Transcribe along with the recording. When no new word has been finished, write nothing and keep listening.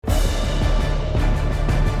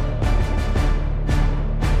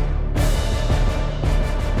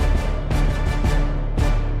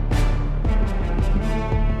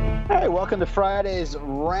welcome to Friday's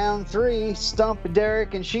round 3 Stump,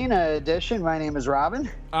 Derek, and Sheena edition. My name is Robin.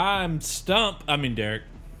 I'm Derek.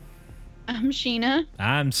 I'm Sheena.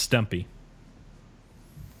 I'm Stumpy.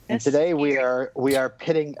 And today we are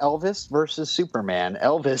pitting Elvis versus Superman.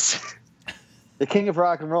 Elvis, the king of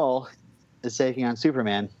rock and roll, is taking on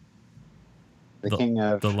Superman, the king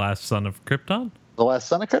of... The last son of Krypton? The last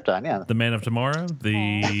son of Krypton, yeah. The man of tomorrow?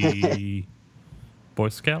 The Boy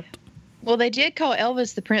Scout? Well, they did call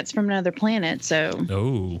Elvis the prince from another planet, so...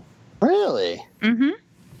 Oh. Really? Mm-hmm.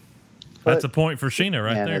 That's a point for Sheena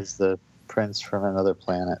right there. Is the prince from another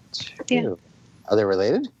planet. Yeah. Ew. Are they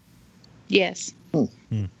related? Yes.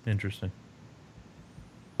 Interesting.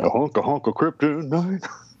 A honk of kryptonite.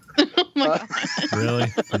 Oh my God.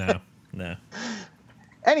 Really? No.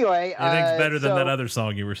 Anyway, Anything's better than that other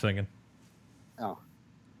song you were singing. Oh.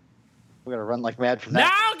 We're going to run like mad from No,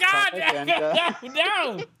 that. God!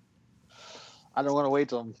 No! I don't want to wait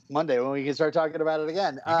till Monday when we can start talking about it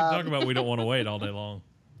again. You can talk about we don't want to wait all day long.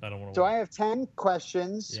 I don't want to So wait. I have 10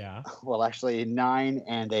 questions. Yeah. Well, actually 9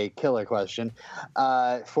 and a killer question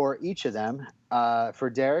for each of them. For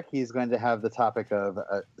Derek, he's going to have the topic of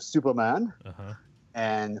Superman. Uh-huh.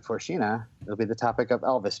 And for Sheena, it'll be the topic of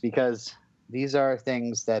Elvis, because these are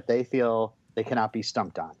things that they feel they cannot be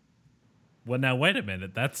stumped on. Well, now, wait a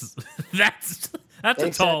minute. That's a They tall said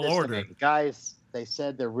this to order. me. Guys, they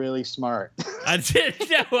said they're really smart. I did.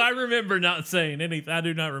 No, I remember not saying anything. I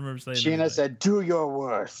do not remember saying anything. Sheena said, do your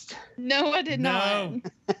worst. No, I did not.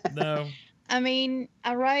 No. I mean,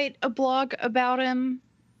 I write a blog about him.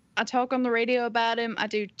 I talk on the radio about him. I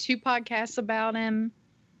do 2 podcasts about him.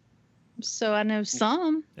 So I know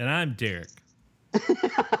some. And I'm Derek.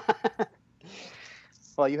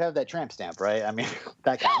 Well, you have that tramp stamp, right? I mean,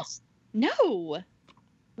 that counts. No.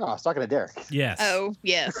 No, I was talking to Derek. Yes. Oh,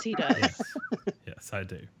 yes, he does. Yes, I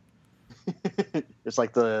do. It's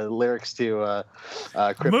like the lyrics to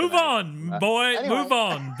Kryptonite. Move on, boy. Anyway. Move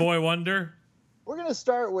on, boy wonder. We're going to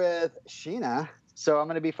start with Sheena. So I'm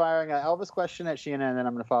going to be firing an Elvis question at Sheena, and then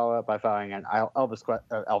I'm going to follow up by firing an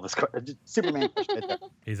Superman question. Right there.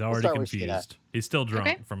 He's already start with confused. He's still drunk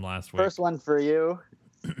Okay. from last week. First one for you.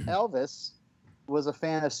 Elvis was a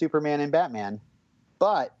fan of Superman and Batman,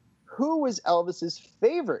 but who was Elvis's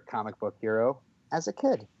favorite comic book hero as a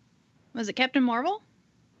kid? Was it Captain Marvel?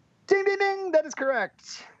 Ding, ding, ding. That is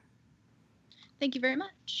correct. Thank you very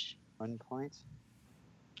much. 1 point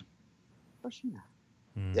for Sheena.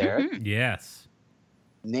 Mhm. Derek, Yes.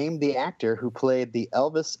 name the actor who played the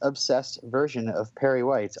Elvis-obsessed version of Perry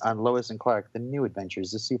White on Lois and Clark: The New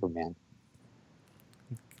Adventures of Superman.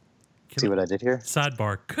 See what I did here?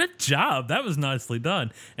 Sidebar. Good job. That was nicely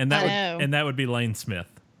done. And that I know. would be Lane Smith.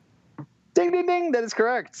 Ding, ding, ding. That is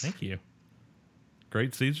correct. Thank you.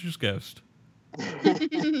 Great Caesar's Ghost.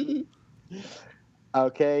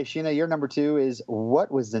 Okay, Sheena, your number 2 is,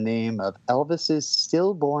 what was the name of Elvis's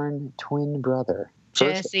stillborn twin brother?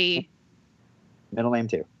 First, Jesse. middle name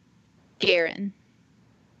too. Garen.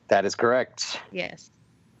 That is correct. Yes.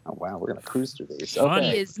 Oh, wow. We're going to cruise through these. Fun.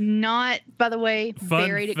 Okay. He is not, by the way, Fun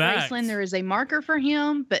buried at fact. Graceland. There is a marker for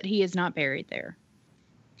him, but he is not buried there.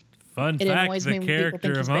 Fun It fact, annoys me the when people character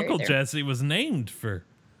think he's of buried Uncle there. Jesse was named for...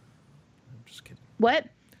 I'm just kidding. What?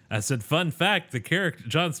 I said, fun fact, the character,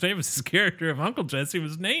 John Stamos' character of Uncle Jesse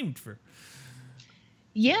was named for...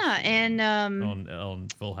 Yeah, and on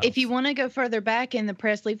Full House. if you want to go further back in the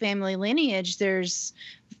Presley family lineage, there's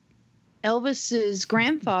Elvis's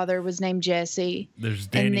grandfather was named Jesse, There's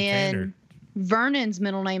and Danny then Tanner. Vernon's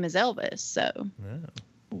middle name is Elvis. So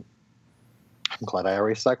Oh. I'm glad I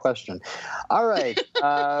erased that question. All right.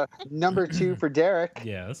 Number 2 for Derek.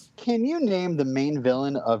 Yes. Can you name the main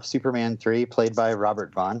villain of Superman 3 played by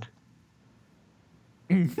Robert Vaughn?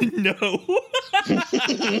 No.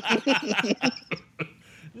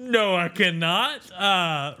 No, I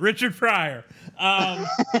cannot. Richard Pryor.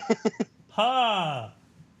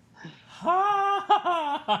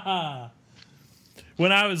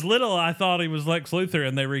 When I was little, I thought he was Lex Luthor,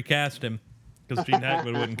 and they recast him because Gene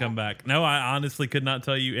Hackman wouldn't come back. No, I honestly could not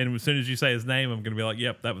tell you. And as soon as you say his name, I'm going to be like,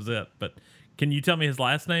 yep, that was it. But can you tell me his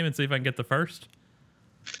last name and see if I can get the first?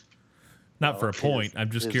 Not for a point. I'm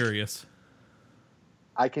just curious.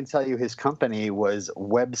 I can tell you his company was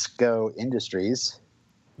Websco Industries.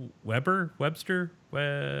 Webster?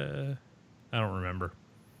 I don't remember.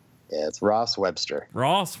 Yeah, it's Ross Webster.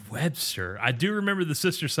 Ross Webster. I do remember the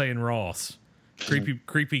sister saying Ross.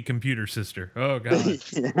 Creepy computer sister. Oh, God.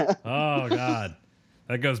 Yeah. Oh, God.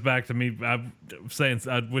 That goes back to me saying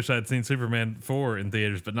I wish I'd seen Superman 4 in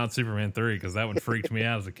theaters, but not Superman 3, because that one freaked me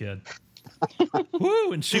out as a kid.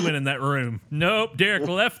 Woo! And she went in that room. Nope, Derek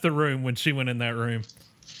left the room when she went in that room.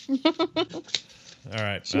 All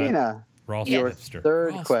right. Sheena, Ross Your Webster.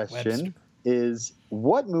 third Ross question Webster. is,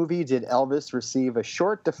 what movie did Elvis receive a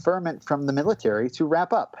short deferment from the military to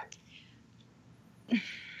wrap up?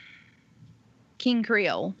 King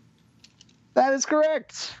Creole. That is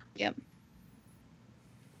correct. Yep.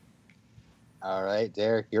 All right,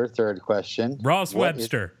 Derek, your third question. Ross What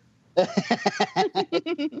Webster.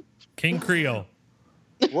 King Creole.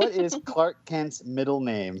 What is Clark Kent's middle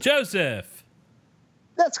name? Joseph.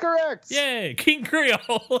 That's correct. Yay, King Creole.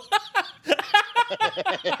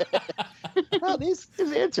 Wow, these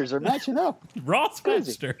answers are matching up. Ross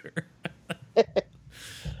Crazy. Webster.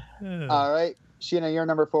 All right, Sheena, your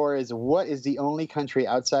number 4 is, what is the only country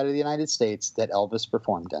outside of the United States that Elvis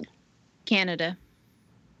performed in? Canada.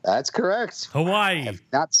 That's correct. Hawaii. I've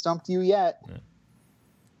not stumped you yet.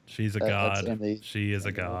 She's a That's god. in the- She is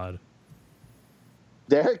a god.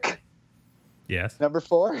 Derek, Yes. number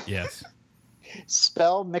 4. Yes.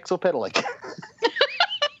 Spell Mixolydic.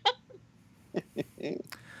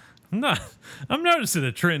 I'm noticing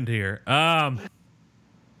a trend here. I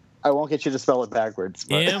won't get you to spell it backwards.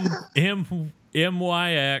 But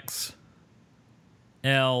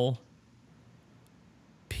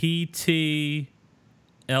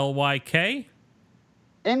MYXLPTLYK.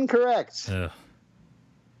 Incorrect. Ugh.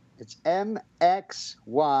 It's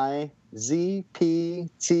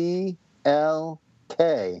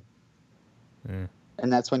MXYZPTLK. Eh.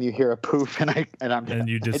 And that's when you hear a poof and I'm And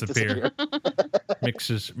you I disappear.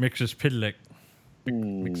 Mixes Pidlick.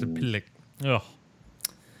 Mix a Pidlick. Oh.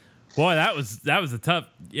 Boy, that was a tough.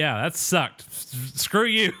 Yeah, that sucked. Screw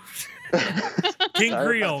you. King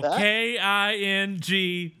Sorry Creole. about that.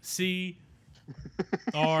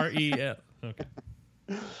 KINGCREL. Okay.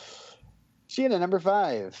 Sheena, number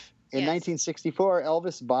 5. In Yes. 1964,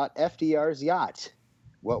 Elvis bought FDR's yacht.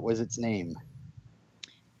 What was its name?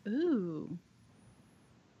 Ooh.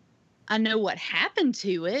 I know what happened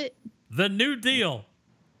to it. The New Deal.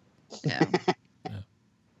 No.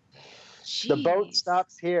 The boat Jeez.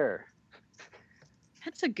 stops here.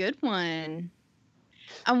 That's a good one.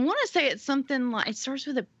 I want to say it's something like, it starts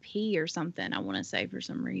with a P or something, I want to say, for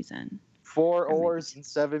some reason. 4 mean- oars and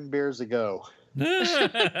 7 beers ago.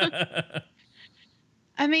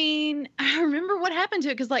 I mean, I remember what happened to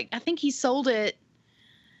it because, like, I think he sold it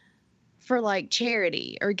for, like,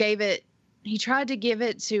 charity or he tried to give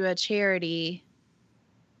it to a charity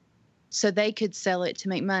so they could sell it to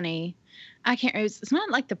make money. It's not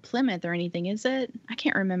like the Plymouth or anything, is it? I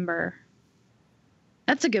can't remember.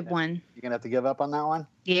 That's a good one. You're going to have to give up on that one?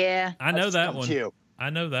 Yeah, I know I've that stumped one. You. I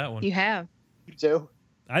know that one. you have. You too?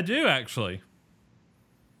 I do actually.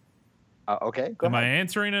 Okay, go Am I ahead.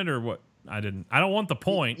 answering it or what? I didn't. I don't want the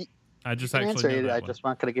point. I just You can actually answer know it. that I one. just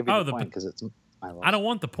not going to give you Oh, the the point because it's my loss. I don't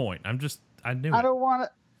want the point. I knew I it. don't want it.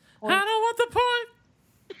 I don't want the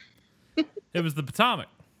point. It was the Potomac.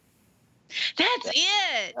 That's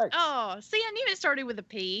it. Right. Oh, see, I knew it started with a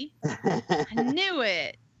P. I knew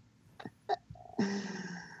it.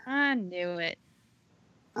 I knew it.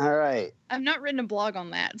 All right. I've not written a blog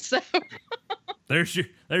on that, so There's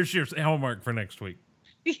your homework for next week.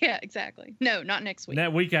 yeah, exactly. No, not next week.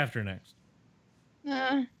 That week after next.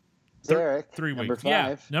 Derek, 3 number weeks. 5.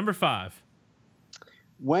 Yeah, number 5.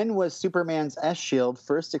 When was Superman's S shield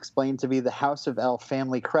first explained to be the House of L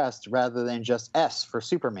family crest rather than just S for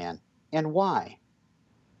Superman? And why?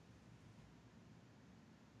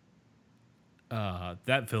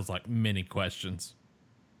 That feels like many questions.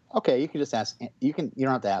 Okay, you can just ask. You don't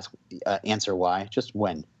have to ask. Answer why. Just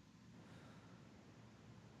when.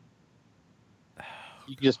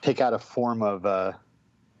 You can just pick out a form of a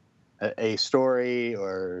story,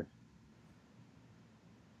 or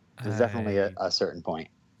there's definitely a certain point.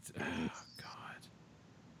 Oh, God.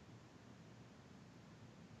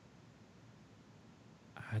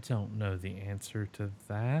 I don't know the answer to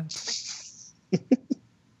that.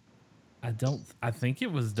 I think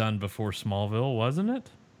it was done before Smallville, wasn't it?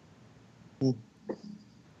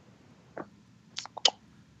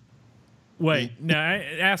 Wait, no,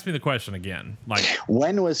 ask me the question again. Like,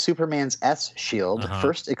 When was Superman's S shield Uh-huh.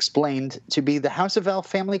 first explained to be the House of L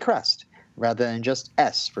family crest rather than just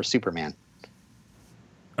S for Superman?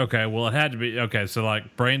 okay, well, it had to be okay. So,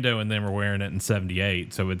 like, Brando and them were wearing it in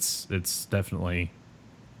 '78, so it's definitely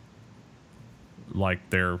like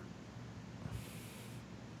their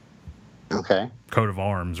Okay. coat of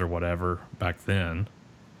arms or whatever back then.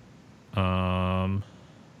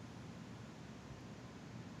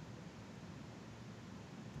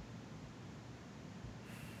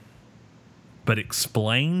 But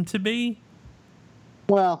explained to be?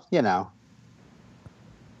 Well, I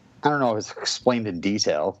don't know if it's explained in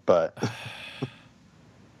detail, but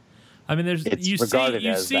I mean, It's you regarded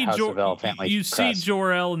as the House of L family you see crest.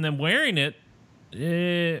 Jor-El and them wearing it.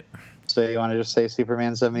 So you want to just say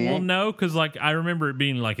Superman 78? Well, no, because like I remember it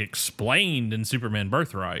being like explained in Superman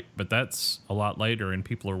Birthright, but that's a lot later, and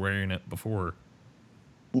people are wearing it before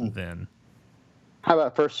then. How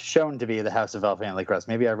about first shown to be the House of L family crest?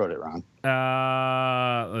 Maybe I wrote it wrong.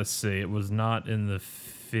 Let's see. It was not in the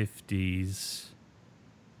 50s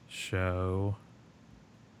show.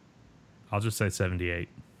 I'll just say 78.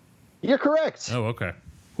 You're correct. Oh, okay.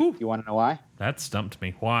 You want to know why? That stumped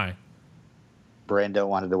me. Why? Brando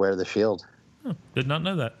wanted to wear the shield. Oh, did not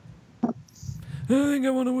know that. I think I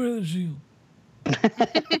want to wear the shield.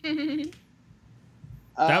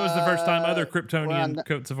 That was the first time other Kryptonian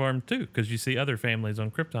coats of arms too, because you see other families on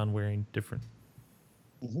Krypton wearing different.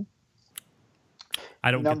 Mm-hmm.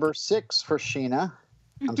 I don't. Number 6 for Sheena.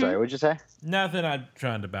 I'm sorry. What'd you say? Nothing. I'm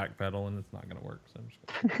trying to backpedal, and it's not going to work. So I'm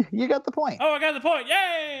just gonna... You got the point. Oh, I got the point!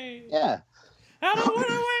 Yay! Yeah. I don't want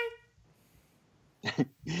to wait.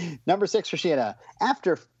 Number 6 for Sheena.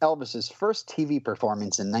 After Elvis's first TV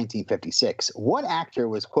performance in 1956, what actor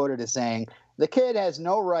was quoted as saying, "The kid has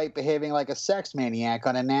no right behaving like a sex maniac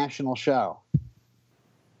on a national show"?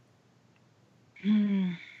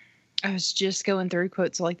 I was just going through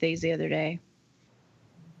quotes like these the other day.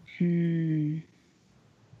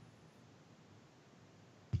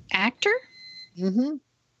 Actor? Mm-hmm.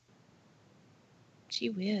 Gee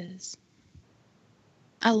whiz.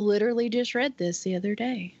 I literally just read this the other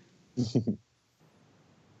day.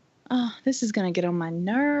 Oh, this is going to get on my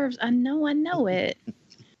nerves. I know it.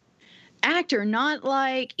 Actor, not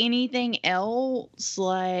like anything else,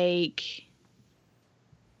 like...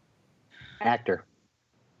 Actor.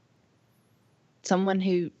 Someone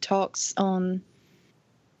who talks on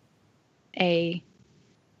a...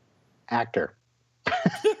 Actor.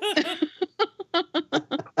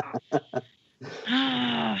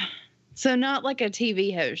 So not like a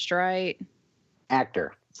TV host, right?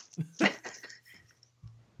 Actor.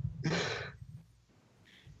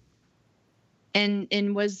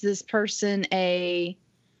 And was this person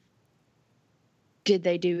did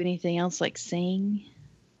they do anything else like sing?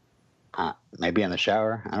 Maybe in the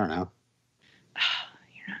shower. I don't know.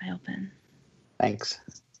 You're not helping. Thanks.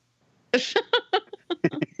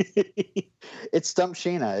 It's Stump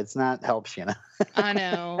Sheena. It's not Help Sheena. I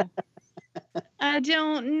know. I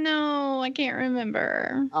don't know. I can't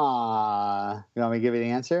remember. You want me to give you the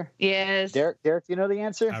answer? Yes. Derek, you know the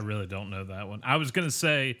answer? I really don't know that one. I was going to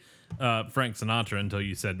say Frank Sinatra until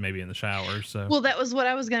you said maybe in the shower. So Well, that was what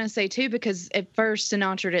I was going to say too, because at first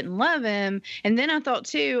Sinatra didn't love him, and then I thought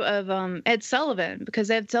too of Ed Sullivan, because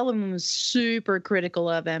Ed Sullivan was super critical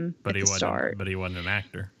of him at the start. But he wasn't an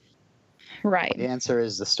actor. Right. The answer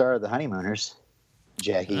is the star of the Honeymooners,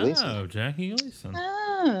 Jackie Gleason. Oh, Jackie Gleason.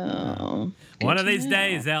 Oh. One of these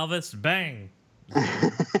days, Elvis, bang,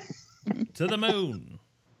 to the moon.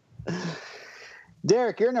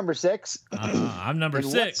 Derek, you're number 6. I'm number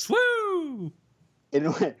 6. Woo!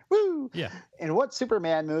 Woo! Yeah. In what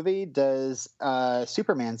Superman movie does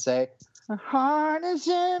Superman say, "A heart is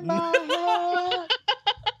in my head"?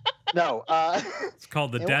 No. It's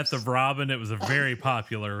called The Death of Robin. It was a very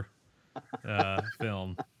popular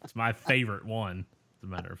film. It's my favorite one, as a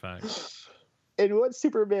matter of fact. In what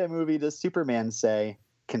Superman movie does Superman say,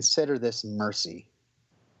 "Consider this mercy"?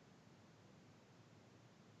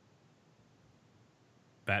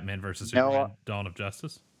 Batman versus Superman, Dawn of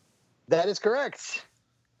Justice. That is correct.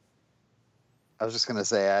 I was just going to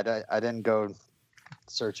say, I didn't go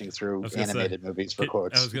searching through animated movies for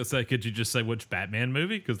quotes. I was going to say, could you just say which Batman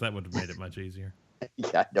movie? Because that would have made it much easier.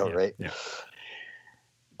 Yeah, I know, right? Yeah.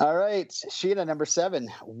 All right, Sheena, number 7.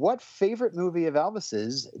 What favorite movie of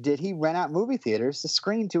Elvis's did he rent out movie theaters to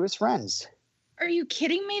screen to his friends? Are you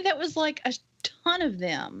kidding me? That was like a ton of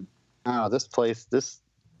them. Oh, this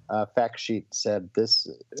fact sheet said this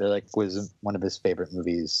was one of his favorite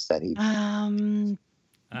movies that he. God,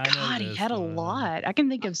 he had a lot. I can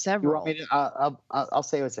think of several. You want me to? I'll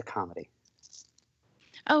say it's a comedy.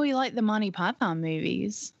 Oh, he liked the Monty Python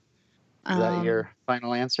movies. Is that your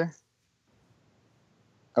final answer?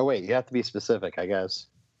 Oh wait, you have to be specific, I guess.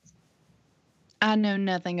 I know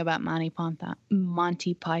nothing about Monty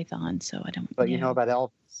Python, so I don't. But you know about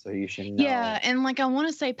Elvis, so you should know. Yeah, and like I want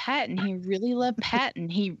to say Patton. He really loved Patton.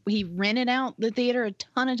 He rented out the theater a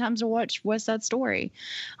ton of times to watch West Side Story.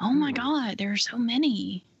 Oh my God, there are so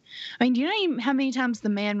many. I mean, do you know how many times the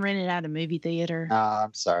man rented out a movie theater?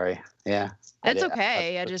 I'm sorry. Yeah, that's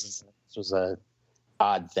okay. This was a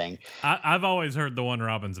odd thing. I've always heard the one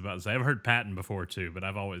Robin's about to say. I've heard Patton before too, but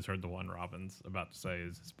I've always heard the one Robin's about to say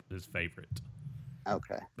is his favorite.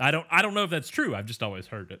 Okay. I don't know if that's true. I've just always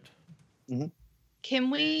heard it. Mm-hmm.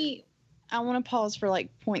 Can we I want to pause for like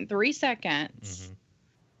 0.3 seconds. Mm-hmm.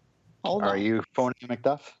 Hold on. Are you phoning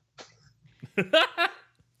McDuff?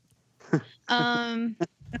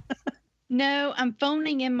 No, I'm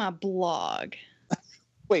phoning in my blog.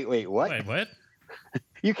 Wait, what? Wait, what?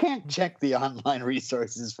 You can't check the online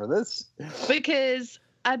resources for this. Because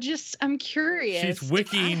I'm curious. She's if I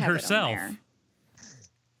wikiing have it on herself. there.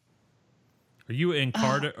 Are you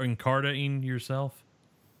incarnating yourself?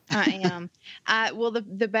 I am. Well,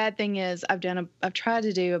 the bad thing is I've tried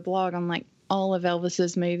to do a blog on like all of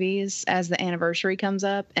Elvis's movies as the anniversary comes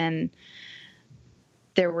up, and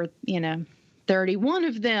there were 31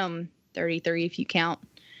 of them, 33 if you count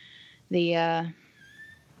the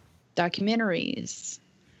documentaries.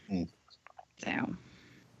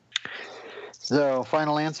 So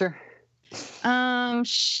final answer?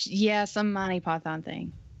 Yeah, some Monty Python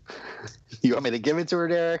thing. You want me to give it to her,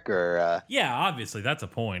 Derek, or? Yeah, obviously that's a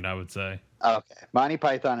point, I would say. Okay, Monty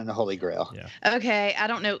Python and the Holy Grail. Yeah. Okay, I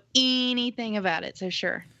don't know anything about it, so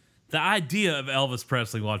sure. The idea of Elvis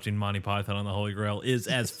Presley watching Monty Python and the Holy Grail is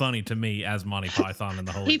as funny to me as Monty Python and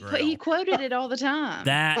the Holy Grail. He quoted it all the time.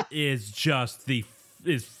 That is just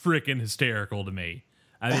is freaking hysterical to me.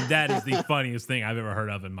 I mean, that is the funniest thing I've ever heard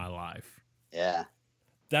of in my life. Yeah.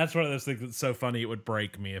 That's one of those things that's so funny it would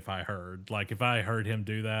break me if I heard. Like, if I heard him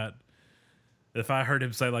do that, if I heard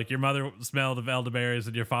him say, like, your mother smelled of elderberries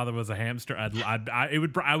and your father was a hamster,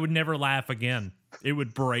 I would never laugh again. It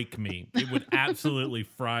would break me. It would absolutely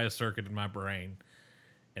fry a circuit in my brain,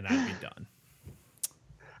 and I'd be done.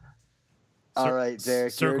 All right, Derek,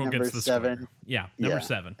 you're Circle number gets the 7. square. Yeah, number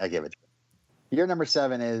 7. I give it to you. Your number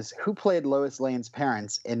 7 is who played Lois Lane's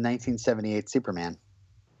parents in 1978 Superman?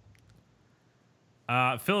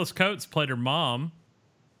 Phyllis Coates played her mom.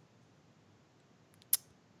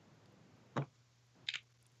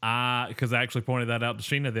 Because I actually pointed that out to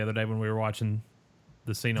Sheena the other day when we were watching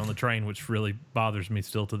the scene on the train, which really bothers me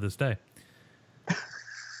still to this day.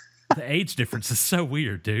 The age difference is so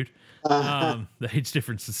weird, dude. The age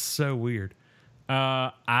difference is so weird.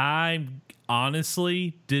 I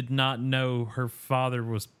honestly did not know her father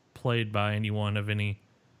was played by anyone of any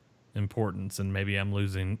importance, and maybe I'm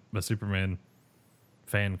losing a Superman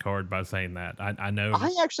fan card by saying that. I know.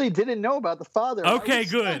 I actually didn't know about the father. Okay,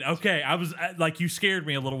 good. Okay, I was like, you scared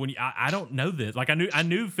me a little when I don't know this. Like, I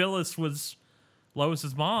knew Phyllis was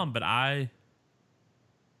Lois's mom, but I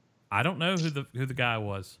don't know who the guy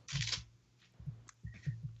was.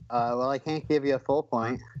 Well, I can't give you a full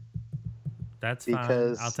point. That's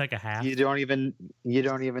because fine. I'll take a half. You don't even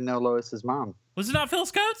know Lois's mom. Was it not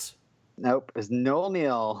Phyllis Coates? Nope. It's Noel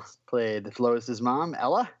Neal played Lois's mom,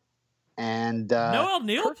 Ella, and Noel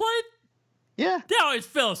Neal played. Yeah. No, it's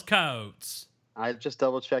Phyllis Coates. I just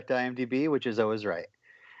double checked IMDb, which is always right.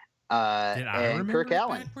 Did I and remember Kirk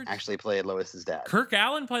Allen backwards? actually played Lois's dad. Kirk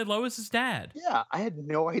Allen played Lois's dad. Yeah, I had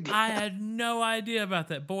no idea. I had no idea about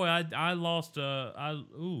that. Boy, I lost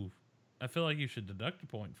I feel like you should deduct a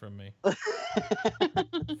point from me.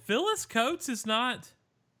 Phyllis Coates is not.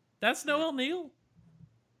 That's Noel Neal.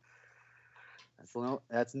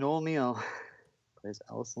 That's Noel Neal. Plays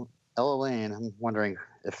Ella Lane. I'm wondering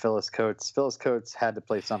if Phyllis Coates had to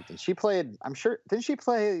play something. She played. I'm sure. Didn't she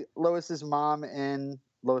play Lois's mom in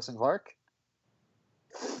Lois and Clark?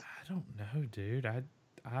 I don't know, dude.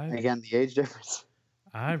 Again, the age difference.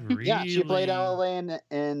 I really. Yeah, she played Ella Lane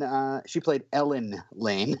and she played Ellen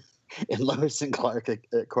Lane in Lois and Clark,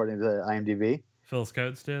 according to IMDb. Phyllis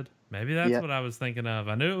Coates did. Maybe that's what I was thinking of.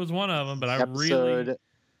 I knew it was one of them, but I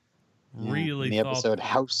really the episode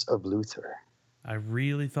House of Luther. I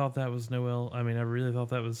really thought that was Noel. I mean, I really thought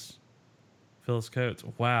that was Phyllis Coates.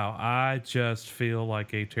 Wow, I just feel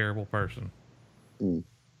like a terrible person.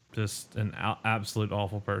 Just an absolute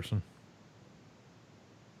awful person.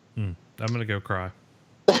 I'm gonna go cry.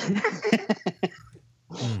 All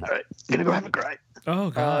right, gonna go have a cry. Oh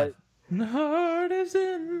God, the heart is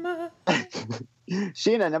in my.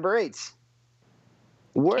 Sheena, number 8.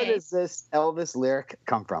 Where does this Elvis lyric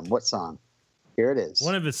come from? What song? Here it is.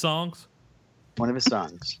 One of his songs. One of his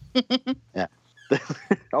songs. Yeah.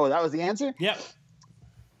 Oh, that was the answer? Yep.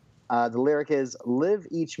 The lyric is, live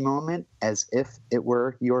each moment as if it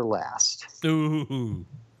were your last. Ooh.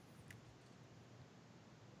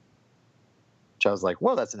 Which I was like,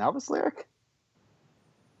 whoa, that's an Elvis lyric?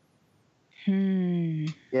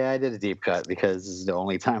 Yeah, I did a deep cut because this is the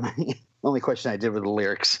only question I did with the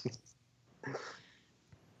lyrics.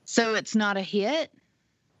 So it's not a hit?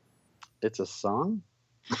 It's a song?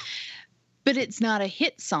 But it's not a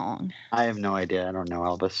hit song. I have no idea. I don't know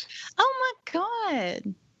Elvis. Oh my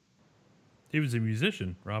God. He was a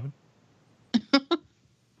musician, Robin.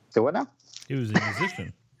 So what now? He was a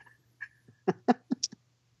musician.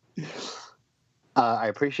 I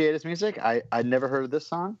appreciate his music. I'd never heard of this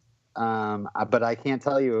song, but I can't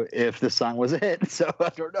tell you if this song was a hit, so I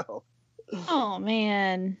don't know. Oh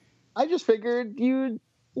man, I just figured you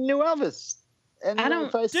knew Elvis. And I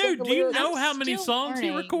don't- Dude, do you know I'm how many still songs he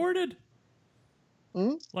learning. recorded?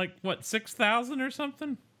 Hmm? Like, what, 6,000 or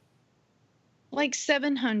something? like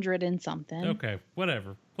 700 and something. Okay,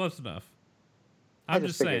 whatever. Close enough. I I'm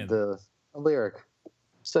just saying. figured the lyric,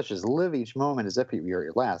 such as "live each moment as if it were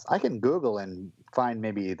your last." I can Google and find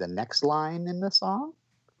maybe the next line in the song.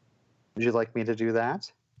 Would you like me to do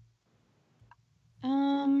that?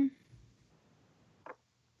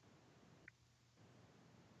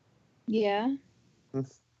 Yeah.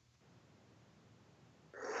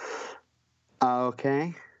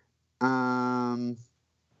 Okay.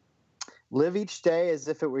 Live each day as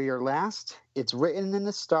if it were your last. It's written in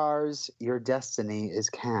the stars. Your destiny is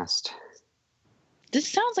cast. This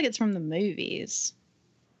sounds like it's from the movies.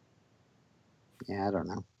 Yeah, I don't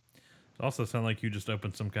know. It also sounded like you just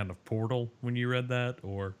opened some kind of portal when you read that,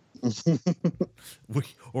 or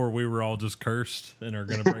we were all just cursed and are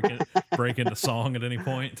going to break into song at any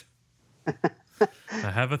point.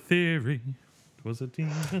 I have a theory. It was a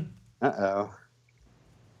demon. Uh-oh.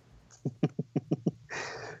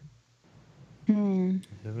 I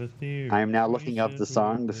have a theory. I am now looking up the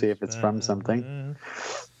song to see if it's from something.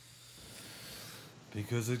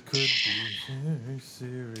 Because it could be very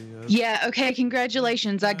serious. Yeah, okay,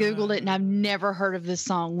 congratulations. I Googled it and I've never heard of this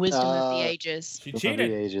song, Wisdom of the Ages. She Wisdom of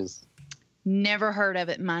cheated. the Ages. Never heard of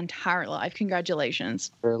it in my entire life.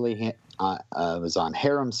 Congratulations. Early was on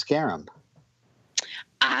Harem Scarum.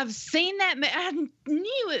 I've seen that. I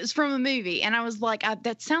knew it was from a movie, and I was like,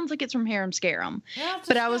 that sounds like it's from Harem Scarum.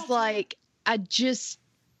 But I was like, I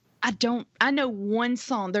know one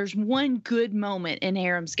song. There's one good moment in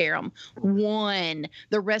Harem Scarum. One.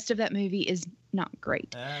 The rest of that movie is not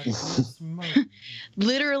great.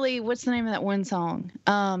 Literally, what's the name of that one song?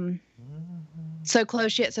 So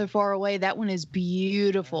Close Yet So Far Away. That one is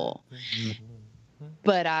beautiful.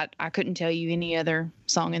 But I couldn't tell you any other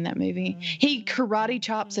song in that movie. He karate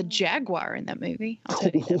chops a jaguar in that movie. I'll tell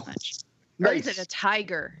you that much. Or is it a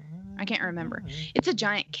tiger? I can't remember. It's a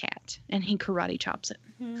giant cat, and he karate chops it.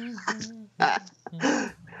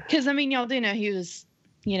 Because, I mean, y'all do know he was,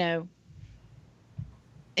 into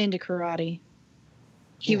karate.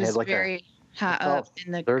 He was like very high up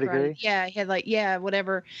in the third karate. degree? Yeah, he had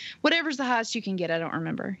whatever's the highest you can get. I don't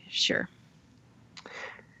remember. Sure.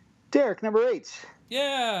 Derek, number 8.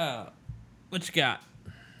 Yeah. What you got?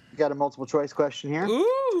 You got a multiple choice question here.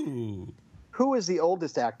 Ooh. Who is the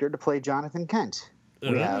oldest actor to play Jonathan Kent?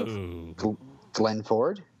 We have Glenn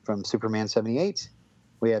Ford from Superman 78.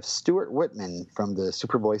 We have Stuart Whitman from the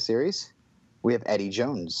Superboy series. We have Eddie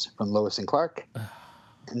Jones from Lois and Clark.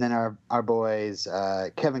 And then our boys,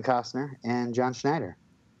 Kevin Costner and John Schneider.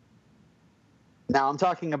 Now, I'm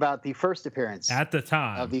talking about the first appearance At the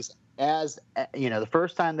time. of these. As the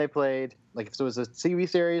first time they played, like if it was a TV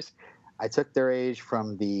series, I took their age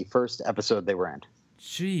from the first episode they were in.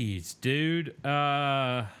 Jeez, dude.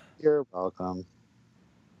 You're welcome.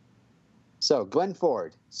 So, Glenn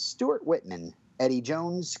Ford, Stuart Whitman, Eddie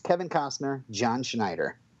Jones, Kevin Costner, John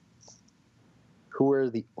Schneider. Who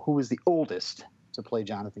was the oldest to play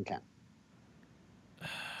Jonathan Kent?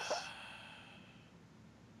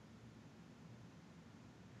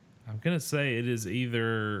 I'm going to say it is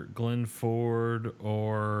either Glenn Ford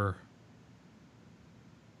or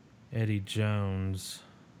Eddie Jones.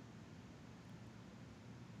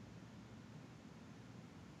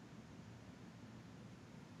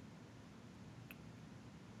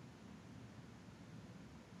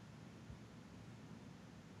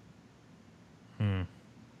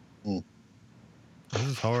 This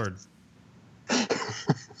is hard.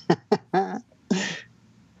 I'm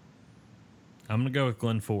going to go with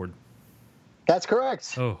Glenn Ford. That's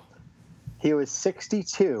correct. Oh. He was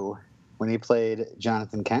 62 when he played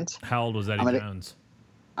Jonathan Kent. How old was Eddie Jones?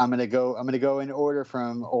 I'm gonna go in order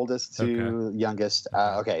from oldest to youngest.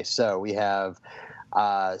 Okay, so we have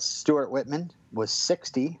Stuart Whitman was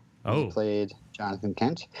 60 when he played Jonathan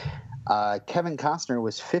Kent. Kevin Costner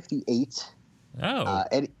was 58. Oh.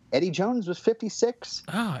 Eddie Jones was 56.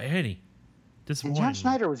 Oh, Eddie. And John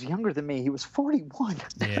Schneider was younger than me. He was 41.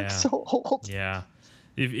 Yeah. So old. Yeah.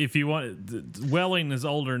 If you want, Welling is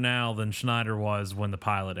older now than Schneider was when the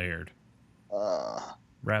pilot aired.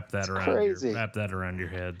 Wrap that around your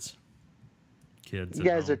heads, kids. You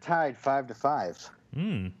guys are tied 5-5.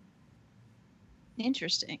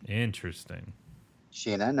 Interesting.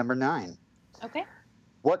 Sheena, number 9. Okay.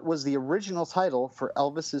 What was the original title for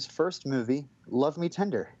Elvis's first movie, Love Me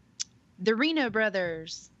Tender? The Reno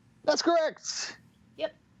Brothers. That's correct.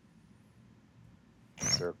 Yep.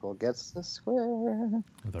 Circle gets the square.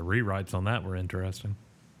 The rewrites on that were interesting.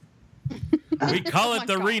 We call it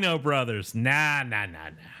the God. Reno Brothers. Nah.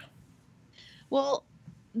 Well,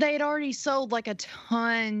 they had already sold like a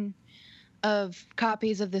ton of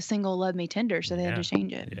copies of the single Love Me Tender, so they had to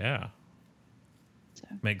change it. Yeah. So.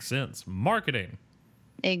 Makes sense. Marketing.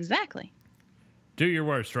 Exactly. Do your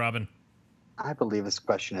worst, Robin. I believe this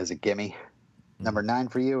question is a gimme. Number 9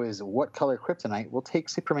 for you is, what color kryptonite will take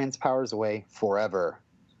Superman's powers away forever?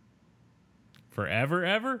 Forever,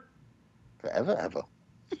 ever? Forever, ever.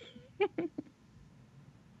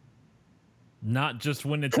 Not just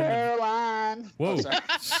when it's Caroline. in the... Whoa. Oh, sorry.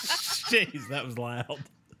 Jeez, that was loud.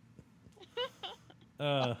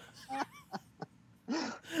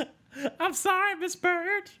 I'm sorry, Miss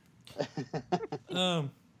Bird. Oh,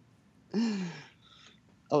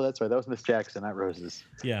 that's right. That was Miss Jackson, not Roses.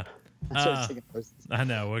 Yeah. I started singing Roses. I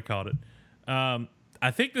know, we called it. I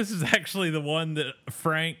think this is actually the one that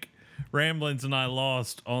Frank Ramblins and I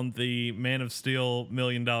lost on the Man of Steel $1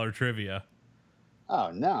 Million trivia. Oh,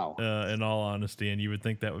 no. In all honesty, and you would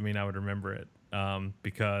think that would mean I would remember it,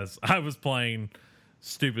 because I was playing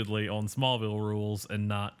stupidly on Smallville rules and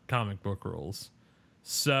not comic book rules.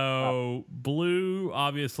 So Blue,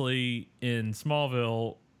 obviously, in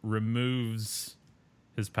Smallville removes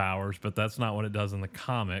his powers, but that's not what it does in the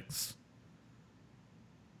comics.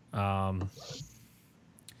 And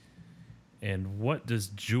what does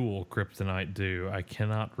Jewel Kryptonite do? I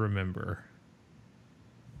cannot remember.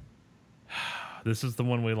 This is the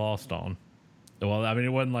one we lost on. Well, I mean, it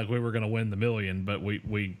wasn't like we were going to win the million, but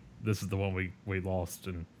we this is the one we lost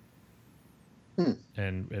and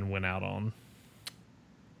went out on.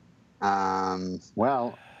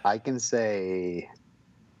 Well, I can say,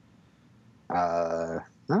 no,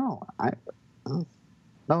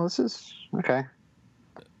 this is okay.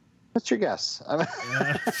 What's your guess?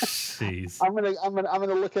 Jeez. I'm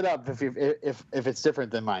gonna look it up if it's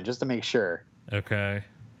different than mine, just to make sure. Okay.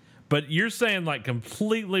 But you're saying like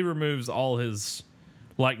completely removes all his,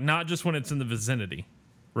 like not just when it's in the vicinity,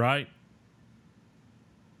 right?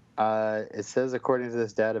 It says according to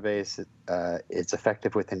this database, it's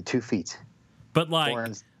effective within 2 feet. But like,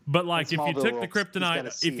 if you took the rules,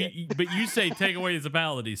 kryptonite, but you say take away his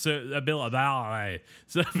ability, so ability.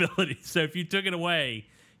 So if you took it away,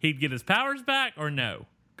 he'd get his powers back or no?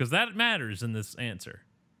 Because that matters in this answer.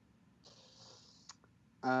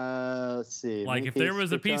 Let's see. Like if there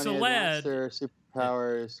was a piece of lead,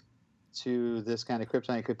 superpowers to this kind of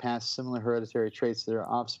kryptonite could pass similar hereditary traits to their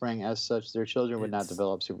offspring. As such, their children would not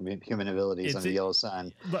develop superhuman abilities on the yellow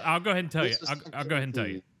sun. But I'll go ahead and tell you. I'll go ahead and tell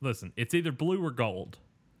you. Listen, it's either blue or gold.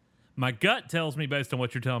 My gut tells me, based on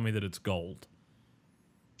what you're telling me, that it's gold.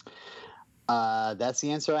 That's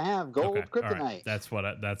the answer I have. Gold kryptonite. Right. That's what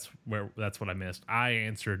I missed. I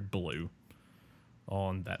answered blue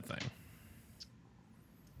on that thing.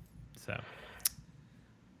 So,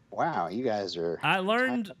 wow, you guys are. I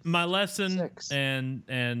learned my lesson,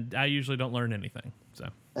 and I usually don't learn anything. So,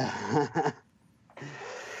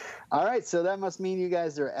 all right, so that must mean you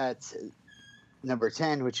guys are at number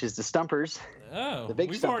 10, which is the Stumpers. Oh, the big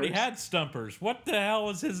we've Stumpers. Already had Stumpers. What the hell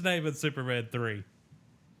was his name in Superman 3?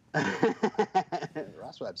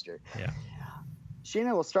 Ross Webster. Yeah.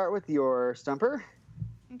 Sheena, we'll start with your Stumper.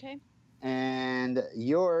 Okay. And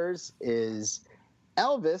yours is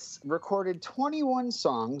Elvis recorded 21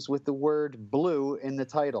 songs with the word blue in the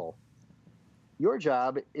title. Your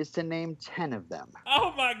job is to name 10 of them.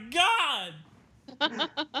 Oh, my God!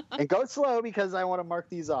 And go slow because I want to mark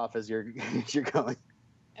these off as you're going.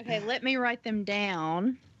 Okay, let me write them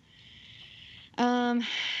down. I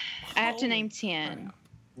have to name 10.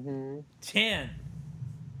 Mm-hmm. 10.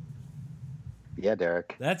 Yeah,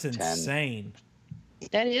 Derek. That's insane.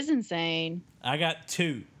 That is insane. I got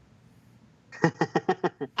 2.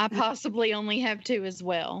 I possibly only have 2 as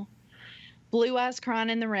well. Blue Eyes Crying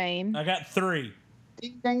in the Rain. I got 3.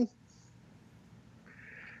 Ding, ding.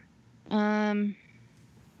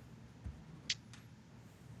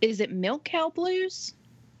 Is it Milk Cow Blues?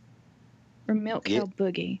 Or Milk Cow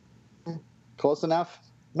Boogie? Close enough.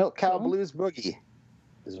 Milk Cow Blues Boogie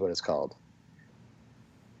is what it's called.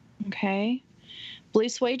 Okay. Blue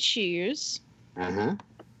Suede Shoes. Uh-huh.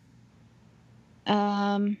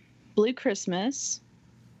 Blue Christmas.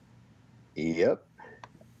 Yep.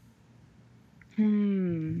 A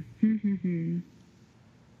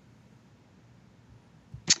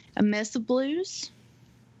Mess of Blues.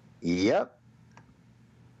 Yep.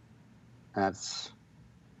 That's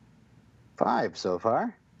 5 so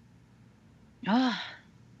far. Ah,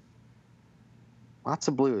 Lots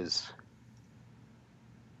of blues.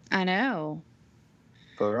 I know.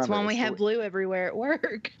 But remember, That's why we have blue everywhere at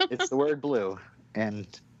work. It's the word blue. and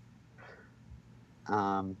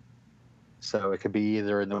so it could be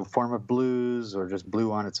either in the form of blues or just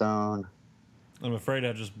blue on its own. I'm afraid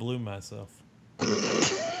I just blew myself.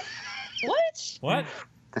 What? What?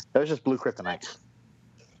 That was just blue kryptonite.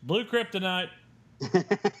 Blue kryptonite.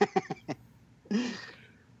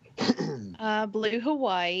 Blue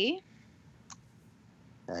Hawaii.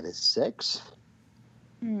 That is 6.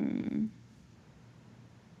 Hmm.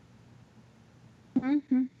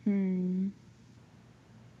 Mm-hmm.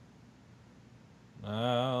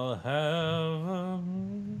 I'll have.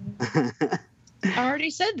 I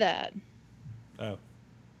already said that. Oh.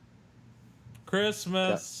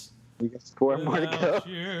 Christmas. We got 4 more to go.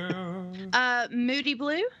 You. Moody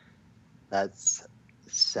Blue. That's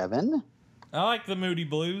 7. I like the Moody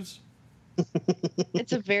Blues.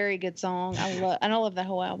 It's a very good song. I love that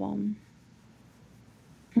whole album.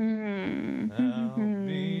 I'll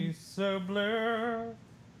be so blur.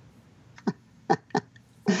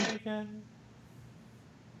 Thinking,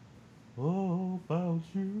 oh, about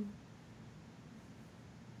you.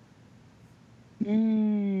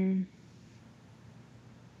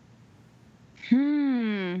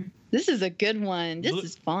 This is a good one. This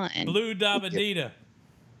is fun. Blue Dabadita.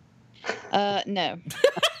 No.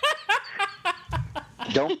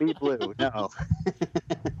 Don't be blue. No.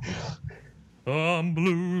 I'm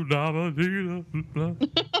blue Dabadita.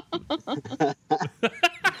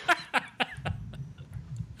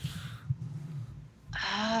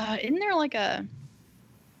 Isn't there like a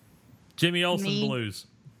Jimmy Olsen Blues.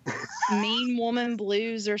 Mean Woman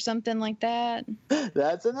Blues or something like that?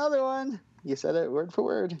 That's another one. You said it word for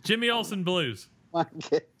word. Jimmy Olsen Blues. 1,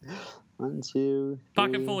 2, 3,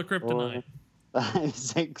 Pocket full of kryptonite. 4, 5,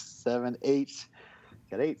 6, 7, 8.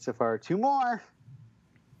 Got 8 so far. 2 more.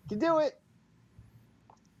 You can do it.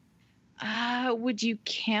 Would you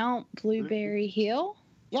count Blueberry Hill?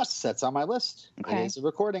 Yes, that's on my list. Okay. It is a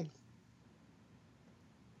recording.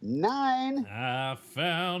 9. I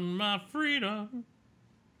found my freedom.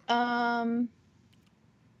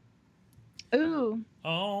 Ooh.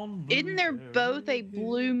 On Isn't there both a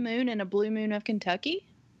Blue Moon and a Blue Moon of Kentucky?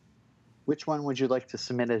 Which one would you like to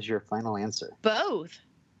submit as your final answer? Both.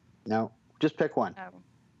 No, just pick one. Oh.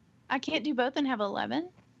 I can't do both and have 11?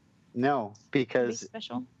 No, Be because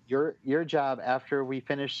special. your job after we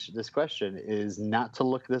finish this question is not to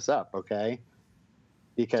look this up, okay?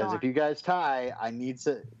 Because Darn. if you guys tie,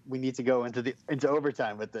 we need to go into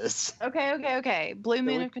overtime with this. Okay. Blue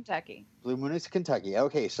Moon of Kentucky. Blue Moon is Kentucky.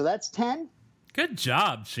 Okay, so that's 10. Good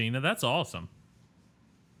job, Sheena. That's awesome.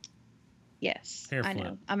 Yes, Hair I flip.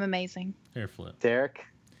 know. I'm amazing. Hair flip. Derek.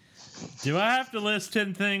 Do I have to list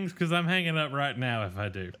 10 things? Because I'm hanging up right now if I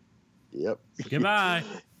do. Yep. Goodbye.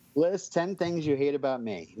 List 10 things you hate about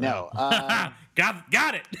me. No.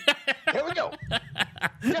 Got it. Here we go.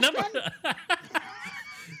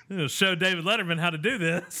 It'll show David Letterman how to do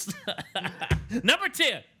this. Number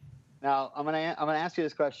 10. Now I'm gonna ask you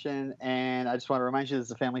this question, and I just want to remind you this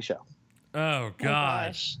is a family show. Oh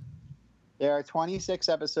gosh. There are 26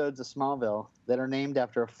 episodes of Smallville that are named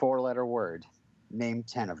after a 4-letter word. Name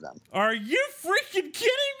 10 of them. Are you freaking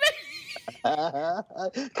kidding me?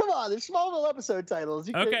 Come on, there's Smallville episode titles.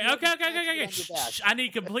 Okay. Shh, I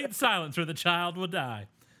need complete silence or the child will die.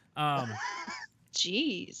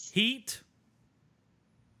 Jeez. Heat.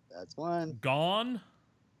 That's 1. Gone.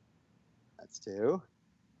 That's 2.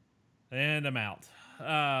 And I'm out.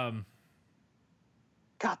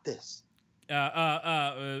 Got this.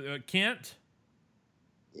 Kent.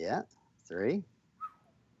 Yeah. 3.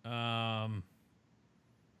 I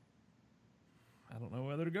don't know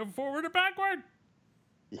whether to go forward or backward.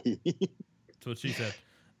 That's what she said.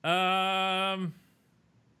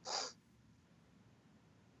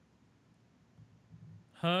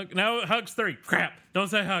 Hug. No, Hug's 3. Crap. Don't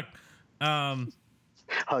say Hug.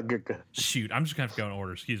 Hug. Shoot. I'm just going to have to go in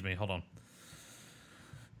order. Excuse me. Hold on.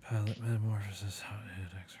 Pilot metamorphosis.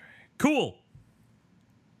 X-ray. Cool.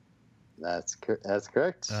 That's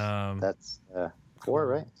correct. That's 4,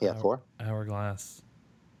 right? Yeah, 4. Hourglass.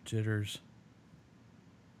 Jitters.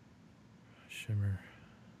 Shimmer.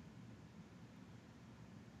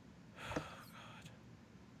 Oh, God.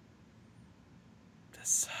 This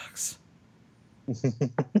sucks.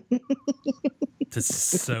 This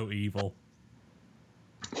is so evil.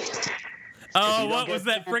 Oh, what was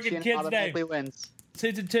that freaking kid's name? Wins.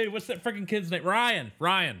 Season 2. What's that freaking kid's name? Ryan.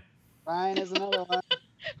 Ryan is another one.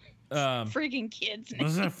 Freaking kid's name.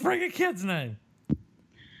 What's that freaking kid's name?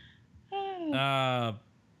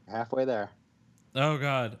 Halfway there. Oh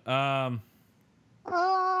God.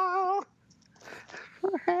 Oh,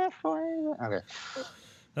 we're halfway there. Okay.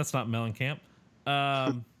 That's not Mellencamp.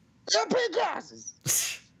 Your big asses.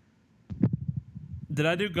 Did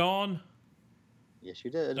I do Gone? Yes, you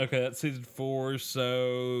did. Okay, that's season 4.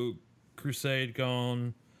 So Crusade,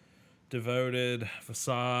 Gone, Devoted,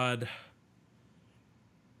 Facade,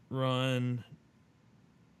 Run,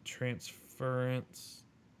 Transference,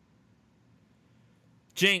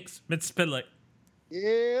 Jinx, Mxyzptlk.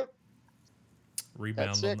 Yep.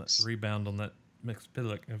 Rebound That's 6. Rebound on that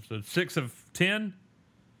Mxyzptlk episode. 6 of 10.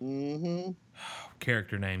 Mm-hmm.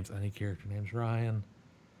 Character names. I need character names. Ryan,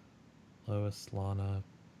 Lois, Lana,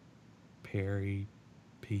 Perry,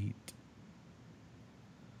 Pete,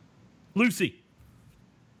 Lucy.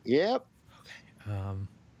 Yep.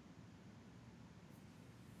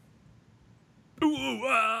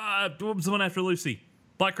 What was the one after Lucy?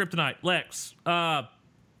 Black Kryptonite, Lex,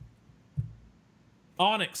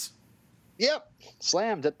 Onyx. Yep.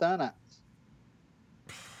 Slammed it, done it.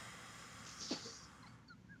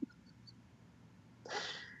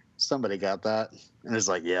 Somebody got that. And it's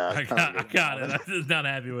like, yeah. I got it. I was not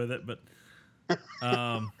happy with it, but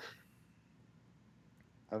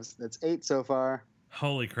That's 8 so far.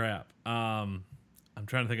 holy crap. I'm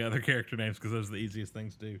trying to think of other character names because those are the easiest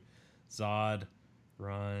things to do. Zod,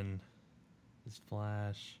 Run, is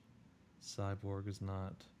Flash, Cyborg is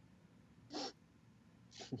not.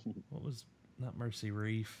 What was not Mercy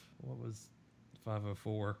Reef? What was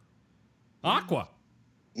 504? Aqua.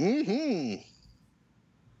 Mm-hmm.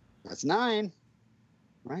 That's 9.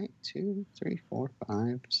 Right? 2, 3, 4,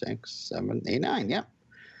 5, 6, 7, 8, 9. Yep.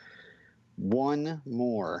 One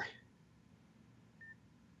more.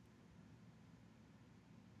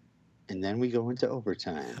 And then we go into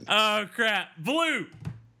overtime. Oh crap! Blue.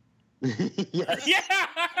 Yes. Yeah.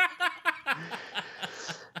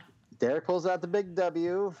 Derek pulls out the big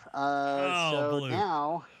W. So Blue.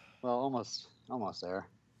 now, well, almost there.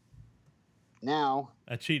 Now,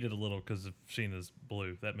 I cheated a little because of Sheena's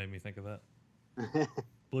blue. That made me think of that.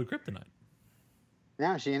 Blue Kryptonite.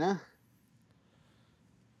 now, Sheena,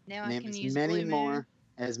 Now I name can as use many Blue more, Moon.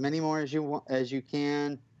 as many more as you want, as you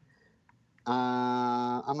can.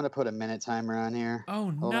 I'm gonna put a minute timer on here.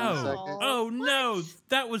 Oh Hold on a no! second. Oh no!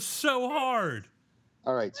 That was so hard.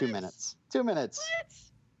 All right, 2 minutes. 2 minutes. What?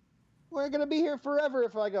 We're gonna be here forever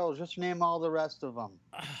if I go. Just name all the rest of them.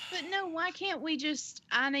 But no, why can't we just?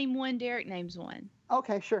 I name one, Derek names one.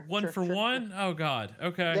 Okay, sure. One sure, for sure, one? sure. Oh god.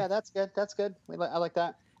 Okay. Yeah, that's good. That's good. I like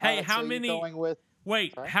that. Hey, So how you're many? going with?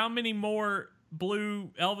 Wait, Sorry? how many more Blue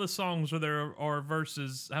Elvis songs are there, or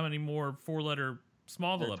versus how many more 4-letter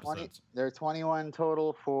Smallville episodes? There are 21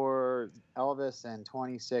 total for Elvis and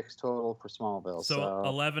 26 total for Smallville. So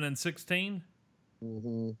 11 and 16.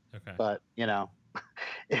 Mhm. Okay. But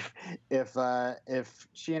if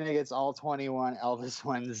Sheena gets all 21 Elvis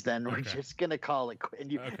ones, then we're Okay. just gonna call it quit.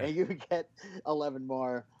 And Okay. you get 11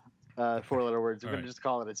 more 4-letter words. We're All gonna right. just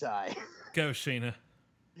call it a tie. Go, Sheena.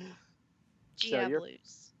 GI you're-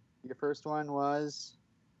 Blues. Your first one was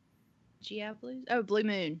GI Blues. Oh, Blue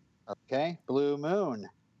Moon. okay. Blue Moon.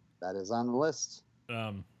 That is on the list.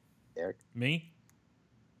 Me?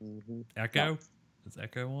 Mm-hmm. Echo? Is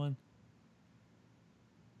Echo one?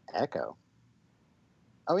 Echo.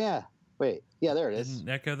 Oh yeah. Wait. Yeah, there it is. Isn't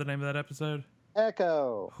Echo the name of that episode?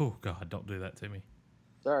 Echo. Oh god, don't do that to me.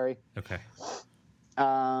 Sorry. Okay.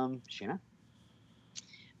 Sheena.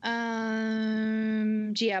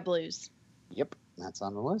 GI Blues. Yep, that's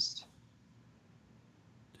on the list.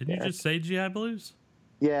 Didn't you just say GI Blues?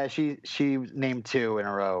 Yeah, she named 2 in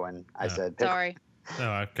a row, and I said, pick- Sorry.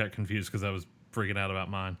 No, I got confused because I was freaking out about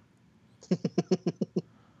mine.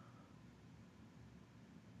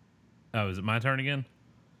 Oh, is it my turn again?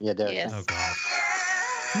 Yeah, Derek. Yes. Oh god.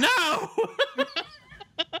 No!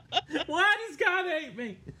 Why does God hate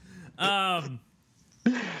me?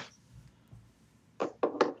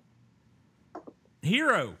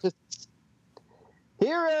 Hero.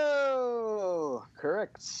 Hero.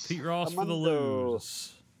 Correct. Pete Ross for the Armando.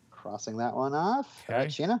 lose. Crossing that one off. All right,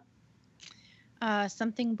 Okay. Sheena.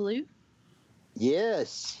 Something Blue.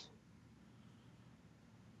 Yes.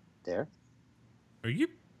 There. Are you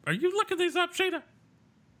looking these up, Sheena?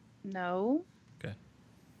 No. Okay.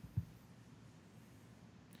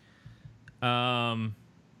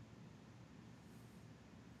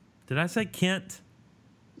 Did I say Kent?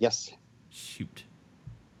 Yes. Shoot.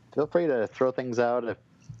 Feel free to throw things out. If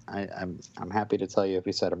I'm happy to tell you if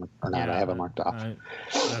you said them or not. Yeah, I have them marked off.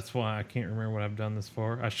 That's why I can't remember what I've done this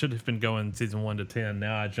for. I should have been going season 1 to 10.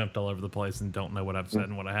 Now I jumped all over the place and don't know what I've said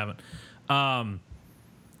and what I haven't.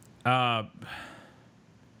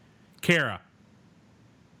 Kara.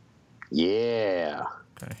 Yeah.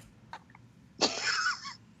 Okay.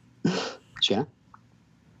 Sheena.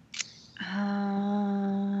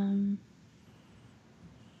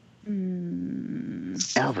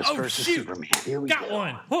 Elvis versus Superman. Here we Got go.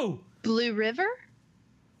 one. Whoa. Blue River?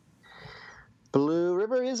 Blue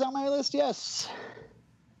River is on my list, yes.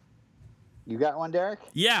 You got one, Derek?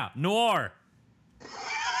 Yeah, Noir.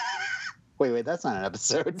 Wait, that's not an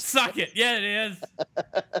episode. Suck it. Yeah, it is.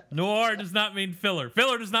 Noir does not mean filler.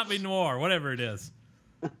 Filler does not mean noir, whatever it is.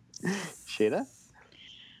 Sheeta?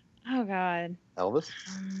 Oh, God. Elvis?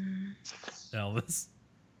 Elvis.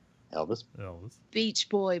 Beach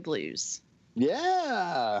Boy Blues.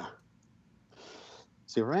 Yeah.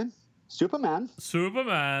 Superman? Superman.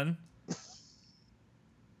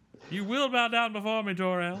 You will bow down before me,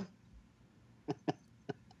 Jor-El.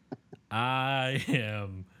 I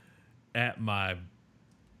am at my...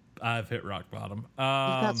 I've hit rock bottom. You've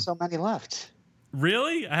got so many left.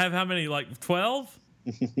 Really? I have how many? Like 12?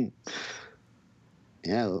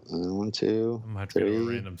 Yeah, 1, 2, I might have to go 3, to a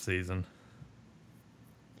random season.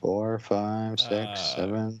 4, 5, 6,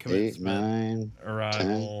 7, 8, 9,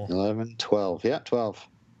 Arrival. 10, 11, 12. Yeah, 12.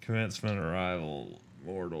 Commencement, Arrival,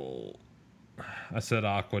 Mortal. I said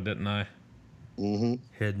Aqua, didn't I? Mm-hmm.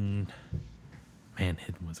 Hidden. Man,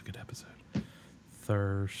 Hidden was a good episode.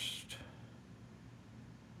 Thirst.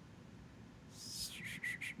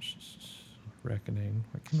 Reckoning.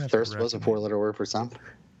 Thirst was a 4-letter word for some.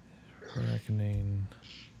 Reckoning.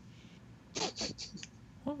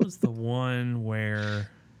 What was the one where...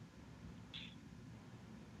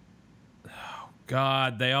 Oh,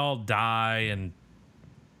 God, they all die and...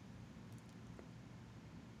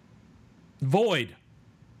 Void.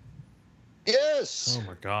 Yes. Oh,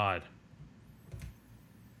 my God.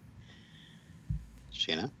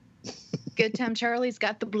 Sheena? Good Time Charlie's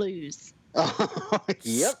Got the Blues. Oh,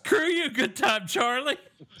 yep. Screw you, Good Time Charlie.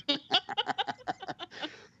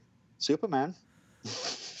 Superman.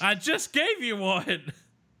 I just gave you one.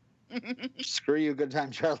 Screw you, Good Time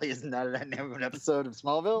Charlie is not a name of an episode of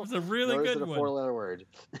Smallville. It was a really nor is good it a one. 4-letter word.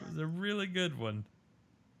 It was a really good one.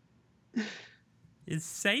 Is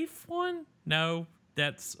safe one? No,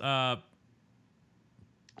 that's I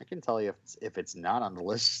can tell you if it's not on the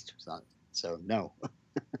list. It's not, so no.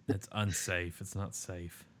 It's unsafe. It's not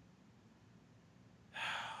safe.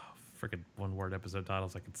 Freaking one-word episode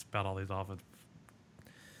titles. I could spout all these off. It's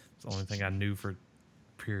the only thing I knew for a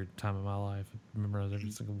period of time in my life. I memorized every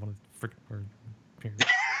single one of the freaking words. Period.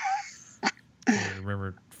 I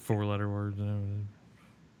remember 4-letter words and everything.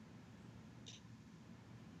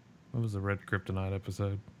 What was the Red Kryptonite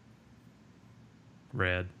episode?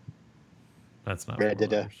 Red. That's not Red 4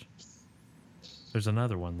 did a- letters. There's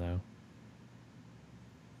another one though.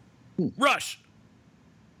 Rush.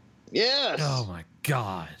 Yes. Oh my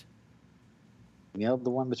God. Nailed the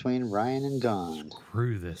one between Ryan and Dawn.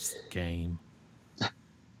 Screw this game.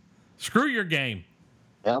 Screw your game.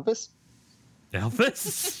 Elvis?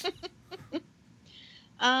 Elvis?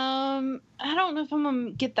 I don't know if I'm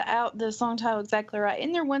gonna get the song title exactly right.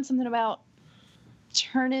 Isn't there one something about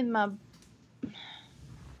turning my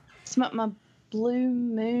blue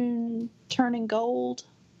moon turning gold?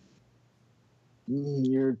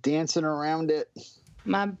 You're dancing around it.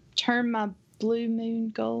 Turn my blue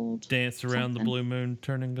moon gold. Dance around the Something. blue moon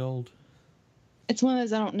turning gold. It's one of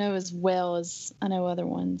those I don't know as well as I know other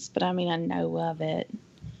ones, but I mean I know of it.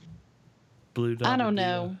 Blue I don't Dotted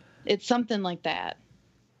know. It's something like that.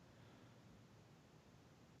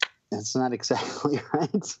 That's not exactly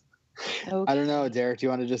right. Okay. I don't know, Derek. Do you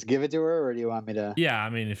want to just give it to her, or do you want me to? Yeah, I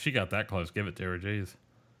mean, if she got that close, give it to her. Jeez.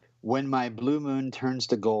 When My Blue Moon Turns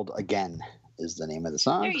to Gold Again is the name of the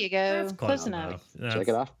song. There you go. That's Close enough. Check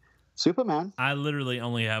it off. Superman. I literally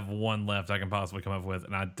only have one left I can possibly come up with,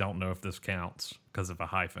 and I don't know if this counts because of a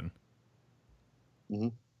hyphen. Mm-hmm.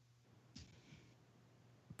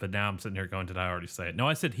 But now I'm sitting here going, did I already say it? No,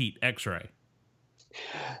 I said Heat, X-Ray.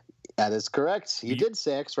 That is correct. You did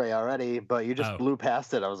say X-ray already, but you just Oh. blew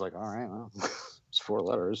past it. I was like, all right, well, it's 4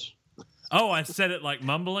 letters. Oh, I said it like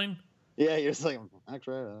mumbling? Yeah, you're just like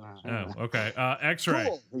X-ray. Oh, okay. X-Ray.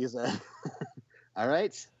 Cool. You said. All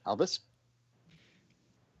right, Elvis.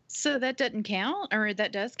 So that doesn't count, or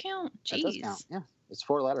that does count? Jeez. That does count. Yeah, it's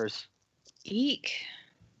 4 letters. Eek.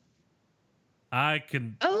 I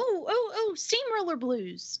can... Oh, Steamroller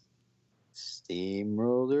Blues.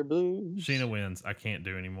 Steamroller Blues. Sheena wins. I can't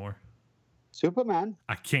do anymore. Superman.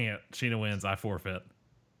 I can't. Sheena wins. I forfeit.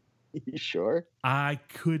 You sure? I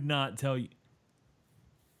could not tell you.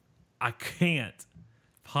 I can't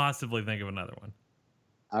possibly think of another one.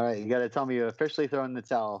 All right, you got to tell me you officially throw in the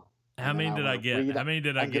towel. How many did I get? How many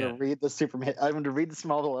did I I'm get? going to read the Superman. I'm going to read the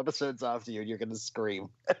Smallville episodes off to you, and you're going to scream.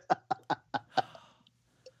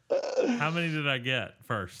 How many did I get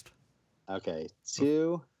first? Okay,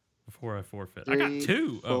 2. Before I forfeit. 3, I got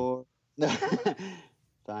 2. 4.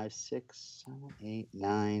 5, 6, 7, 8,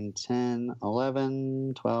 9, 10,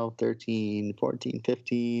 11, 12, 13, 14,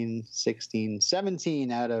 15, 16,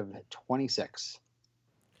 17 out of 26.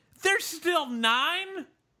 There's still 9?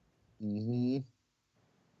 Mm-hmm.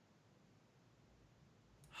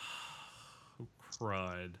 Oh,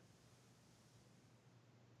 crud.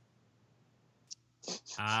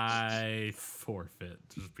 I forfeit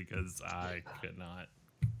just because I could not.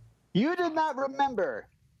 You did not remember.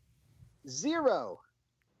 0.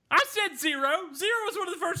 I said 0. 0 was one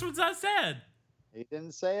of the first ones I said. He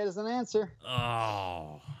didn't say it as an answer.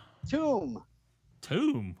 Oh. Tomb.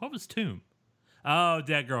 Tomb? What was Tomb? Oh,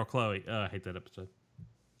 Dead Girl Chloe. I hate that episode.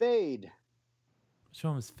 Fade. Which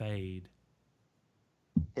one was Fade?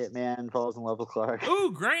 Hitman falls in love with Clark.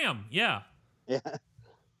 Ooh, Graham. Yeah. Yeah.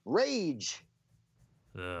 Rage.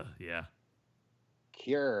 Yeah.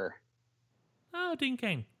 Cure. Oh, Dean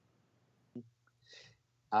Cain.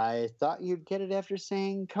 I thought you'd get it after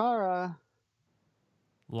saying Kara.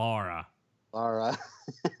 Laura.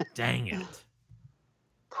 Dang it.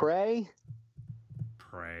 Prey.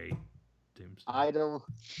 Doomsday. Idol.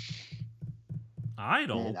 I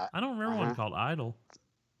don't remember one called Idol.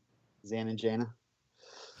 Zan and Jaina.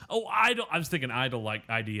 Oh, Idol. I was thinking Idol like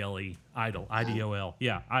IDLE. Idol. IDOL.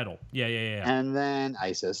 Yeah, Idol. Yeah. And then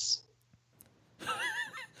ISIS.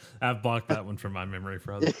 I've blocked that one from my memory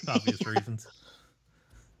for other obvious reasons.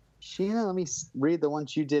 Sheena, let me read the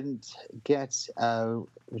ones you didn't get,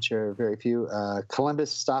 which are very few.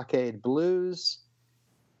 Columbus Stockade Blues.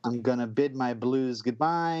 I'm Gonna Bid My Blues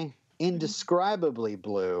Goodbye. Indescribably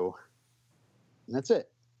Blue. And that's it.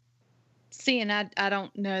 See, and I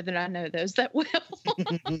don't know that I know those that well.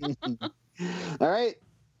 All right.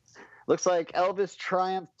 Looks like Elvis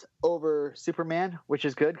triumphed over Superman, which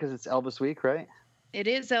is good because it's Elvis week, right? It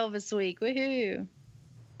is Elvis week. Woohoo.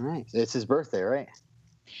 All right. It's his birthday, right?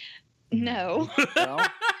 No. No?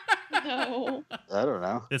 No. I don't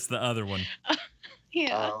know. It's the other one.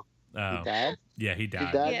 Yeah. Oh. He died? Yeah, he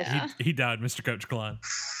died. Yeah. He died, Mr. Coach Klein.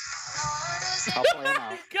 I'll play him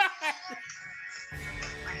out. God.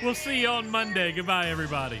 We'll see you on Monday. Goodbye,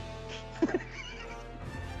 everybody.